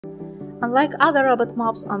Unlike other robot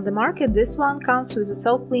mops on the market, this one comes with a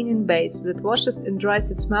self-cleaning base that washes and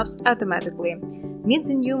dries its mops automatically. Meet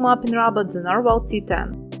the new mopping robot, the Narwal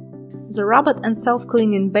T10. The robot and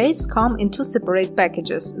self-cleaning base come in two separate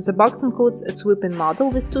packages. The box includes a sweeping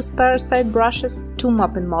model with two spare side brushes, two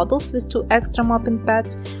mopping models with two extra mopping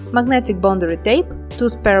pads, magnetic boundary tape, two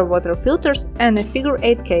spare water filters, and a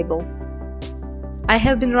figure-8 cable. I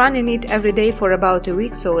have been running it every day for about a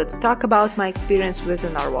week, so let's talk about my experience with the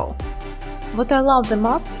Narwal. What I love the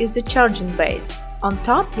most is the charging base. On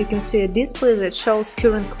top you can see a display that shows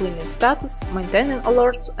current cleaning status, maintenance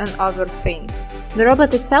alerts and other things. The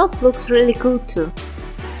robot itself looks really cool too.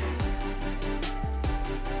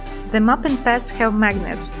 The mopping pads have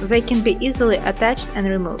magnets, they can be easily attached and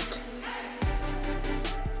removed.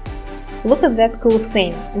 Look at that cool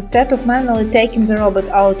thing! Instead of manually taking the robot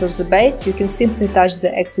out of the base, you can simply touch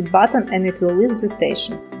the exit button and it will leave the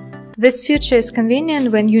station. This feature is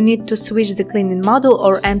convenient when you need to switch the cleaning module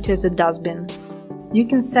or empty the dustbin. You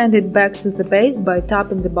can send it back to the base by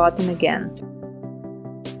tapping the button again.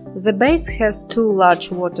 The base has two large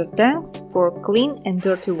water tanks for clean and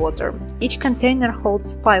dirty water. Each container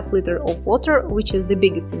holds 5 liters of water, which is the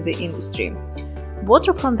biggest in the industry.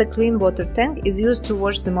 Water from the clean water tank is used to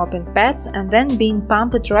wash the mopping pads and then being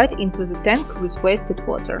pumped right into the tank with wasted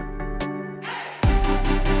water.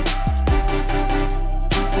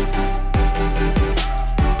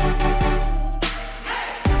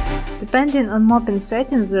 Depending on mopping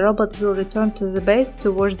settings, the robot will return to the base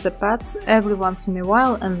to wash the pads every once in a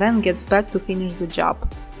while and then gets back to finish the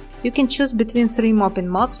job. You can choose between 3 mopping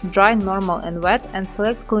modes, dry, normal and wet, and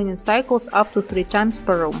select cleaning cycles up to 3 times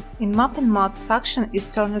per room. In mopping mode, suction is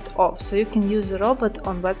turned off, so you can use the robot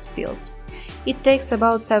on wet spills. It takes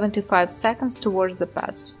about 75 seconds to wash the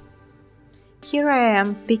pads. Here I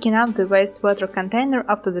am, picking up the wastewater container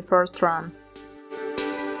after the first run.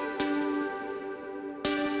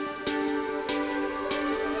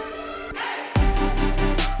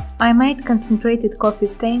 I made concentrated coffee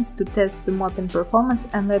stains to test the mopping performance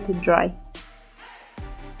and let it dry.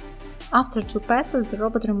 After 2 passes, the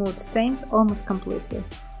robot removed stains almost completely.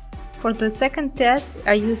 For the second test,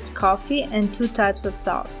 I used coffee and 2 types of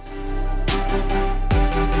sauce.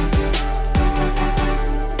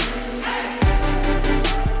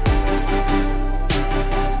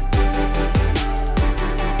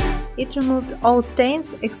 It removed all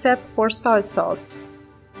stains except for soy sauce.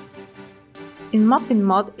 In mopping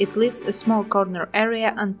mode, it leaves a small corner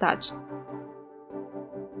area untouched.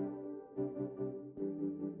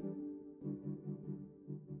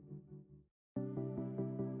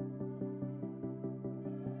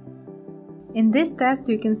 In this test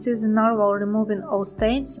you can see the Narwal removing all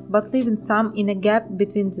stains, but leaving some in a gap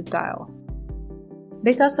between the tile.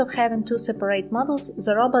 Because of having 2 separate models,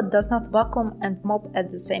 the robot does not vacuum and mop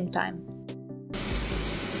at the same time.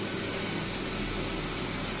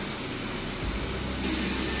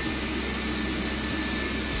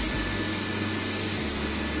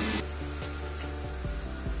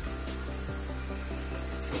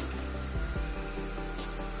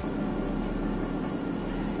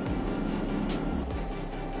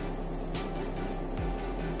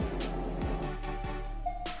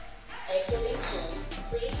 Exiting home.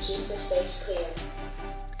 Please keep the space clear.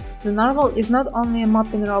 The Narwal is not only a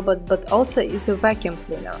mopping robot but also is a vacuum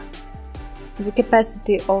cleaner. The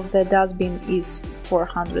capacity of the dustbin is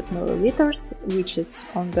 400 ml, which is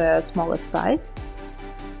on the smallest side.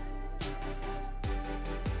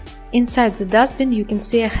 Inside the dustbin you can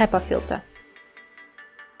see a HEPA filter.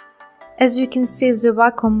 As you can see, the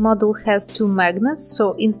vacuum module has 2 magnets,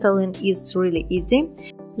 so installing is really easy.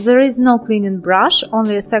 There is no cleaning brush,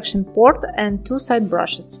 only a suction port and 2 side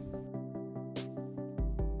brushes.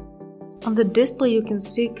 On the display you can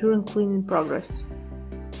see current cleaning progress.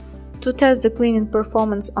 To test the cleaning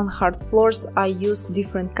performance on hard floors, I used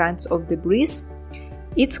different kinds of debris.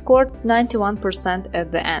 It scored 91%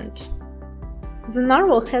 at the end. The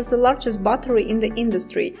Narwal has the largest battery in the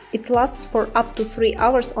industry. It lasts for up to 3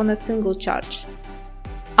 hours on a single charge.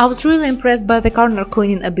 I was really impressed by the corner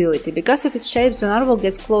cleaning ability. Because of its shape, the Narwal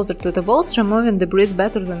gets closer to the walls, removing debris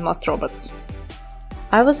better than most robots.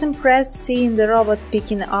 I was impressed seeing the robot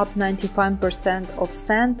picking up 95% of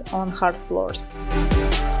sand on hard floors.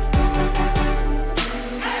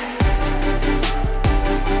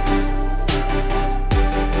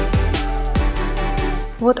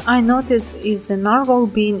 What I noticed is the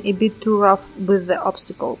Narwal being a bit too rough with the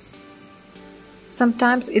obstacles.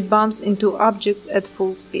 Sometimes it bumps into objects at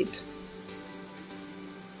full speed.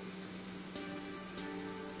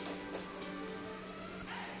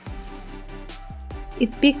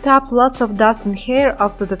 It picked up lots of dust and hair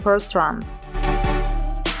after the first run.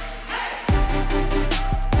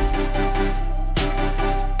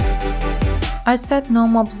 I set no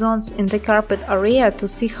mop zones in the carpet area to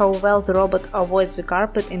see how well the robot avoids the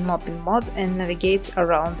carpet in mopping mode and navigates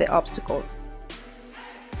around the obstacles.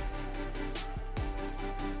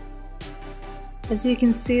 As you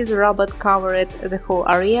can see, the robot covered the whole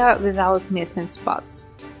area without missing spots.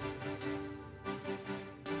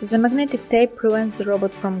 The magnetic tape prevents the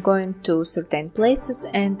robot from going to certain places,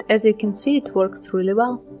 and as you can see, it works really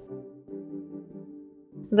well.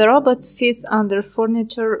 The robot fits under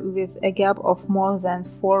furniture with a gap of more than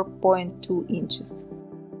 4.2 inches.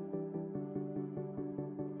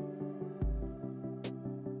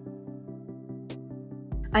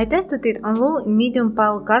 I tested it on low and medium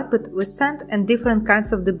pile carpet with sand and different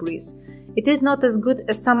kinds of debris. It is not as good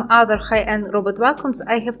as some other high-end robot vacuums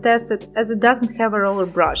I have tested, as it doesn't have a roller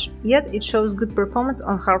brush, yet it shows good performance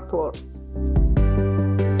on hard floors.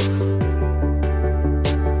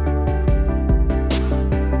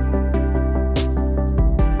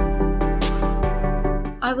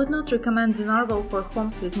 I would not recommend the Narwal for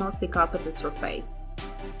homes with mostly carpeted surface.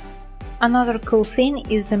 Another cool thing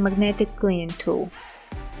is the magnetic cleaning tool.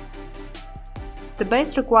 The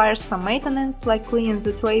base requires some maintenance, like cleaning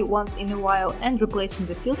the tray once in a while and replacing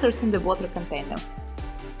the filters in the water container.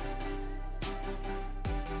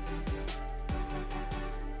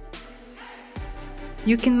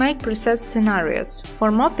 You can make preset scenarios.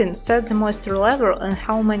 For mopping, set the moisture level and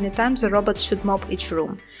how many times the robot should mop each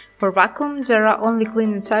room. For vacuum, there are only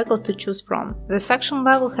cleaning cycles to choose from. The suction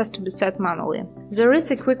level has to be set manually. There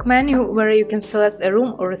is a quick menu where you can select a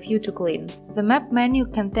room or a few to clean. The map menu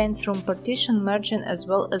contains room partition, merging as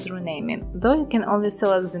well as renaming, though you can only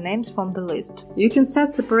select the names from the list. You can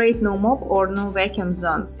set separate no mop or no vacuum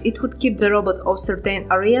zones. It would keep the robot off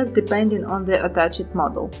certain areas depending on the attached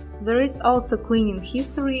model. There is also cleaning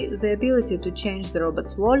history, the ability to change the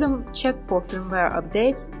robot's volume, check for firmware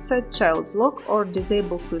updates, set child's lock or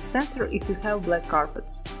disable cliff sensor if you have black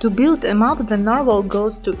carpets. To build a map, the Narwal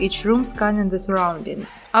goes to each room scanning the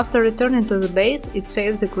surroundings. After returning to the base, it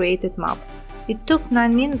saves the created map. It took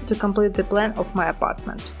 9 minutes to complete the plan of my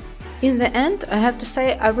apartment. In the end, I have to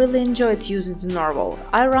say I really enjoyed using the Narwal.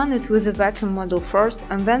 I ran it with the vacuum model first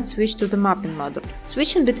and then switched to the mopping model.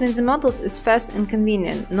 Switching between the models is fast and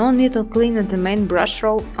convenient, no need of cleaning the main brush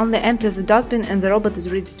roll, only empty the dustbin and the robot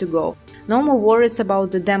is ready to go. No more worries about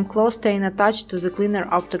the damp cloth staying attached to the cleaner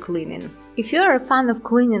after cleaning. If you are a fan of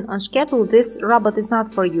cleaning on schedule, this robot is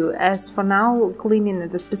not for you, as for now cleaning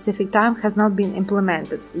at a specific time has not been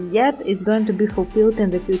implemented, yet is going to be fulfilled in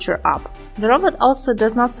the future app. The robot also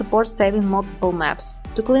does not support saving multiple maps.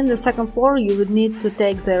 To clean the second floor, you would need to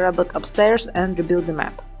take the robot upstairs and rebuild the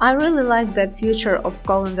map. I really like that feature of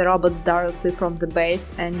calling the robot directly from the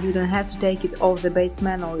base, and you don't have to take it off the base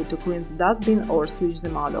manually to clean the dustbin or switch the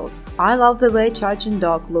models. I love the way charging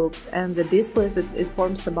dock looks and the displays that it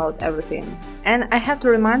informs about everything. And I have to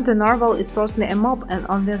remind the Narwal is firstly a mop and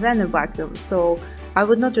only then a vacuum, so I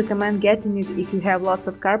would not recommend getting it if you have lots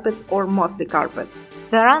of carpets or mostly carpets.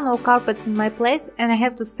 There are no carpets in my place, and I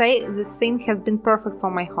have to say this thing has been perfect for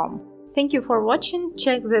my home. Thank you for watching,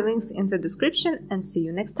 check the links in the description and see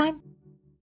you next time!